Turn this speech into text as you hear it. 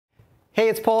Hey,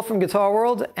 it's Paul from Guitar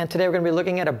World, and today we're going to be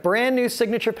looking at a brand new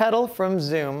signature pedal from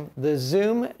Zoom, the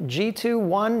Zoom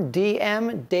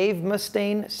G2.1DM Dave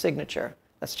Mustaine signature.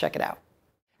 Let's check it out.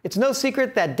 It's no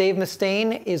secret that Dave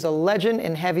Mustaine is a legend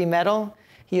in heavy metal.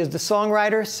 He is the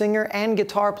songwriter, singer, and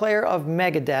guitar player of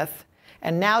Megadeth,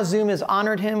 and now Zoom has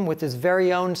honored him with his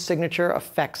very own signature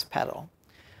effects pedal.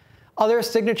 Other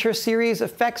signature series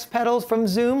effects pedals from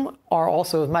Zoom are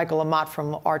also Michael Amott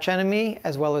from Arch Enemy,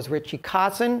 as well as Richie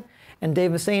Kotzen. And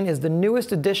Dave Mustaine is the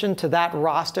newest addition to that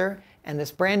roster, and this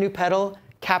brand new pedal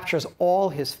captures all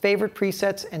his favorite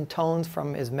presets and tones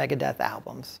from his Megadeth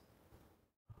albums.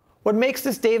 What makes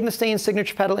this Dave Mustaine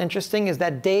signature pedal interesting is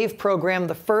that Dave programmed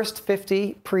the first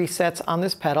 50 presets on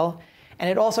this pedal,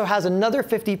 and it also has another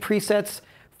 50 presets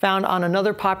found on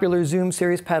another popular Zoom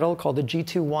series pedal called the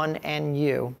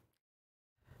G2.1DM.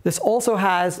 This also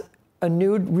has a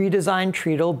new redesigned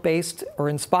treadle based or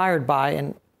inspired by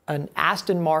an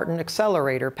Aston Martin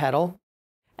accelerator pedal,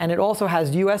 and it also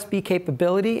has USB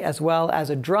capability as well as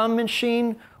a drum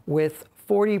machine with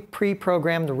 40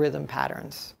 pre-programmed rhythm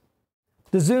patterns.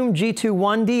 The Zoom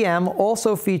G2.1DM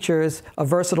also features a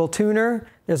versatile tuner.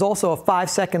 There's also a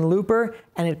 5-second looper,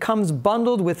 and it comes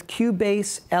bundled with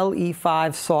Cubase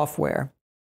LE5 software.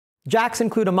 Jacks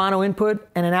include a mono input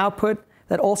and an output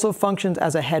that also functions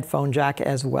as a headphone jack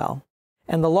as well.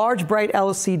 And the large bright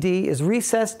LCD is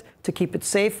recessed to keep it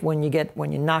safe when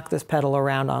you knock this pedal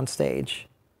around on stage.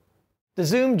 The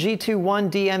Zoom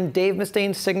G2.1DM Dave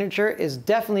Mustaine signature is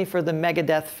definitely for the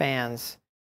Megadeth fans.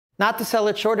 Not to sell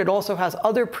it short, it also has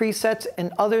other presets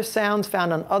and other sounds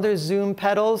found on other Zoom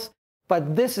pedals,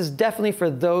 but this is definitely for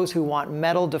those who want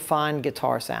metal-defined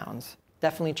guitar sounds.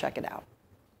 Definitely check it out.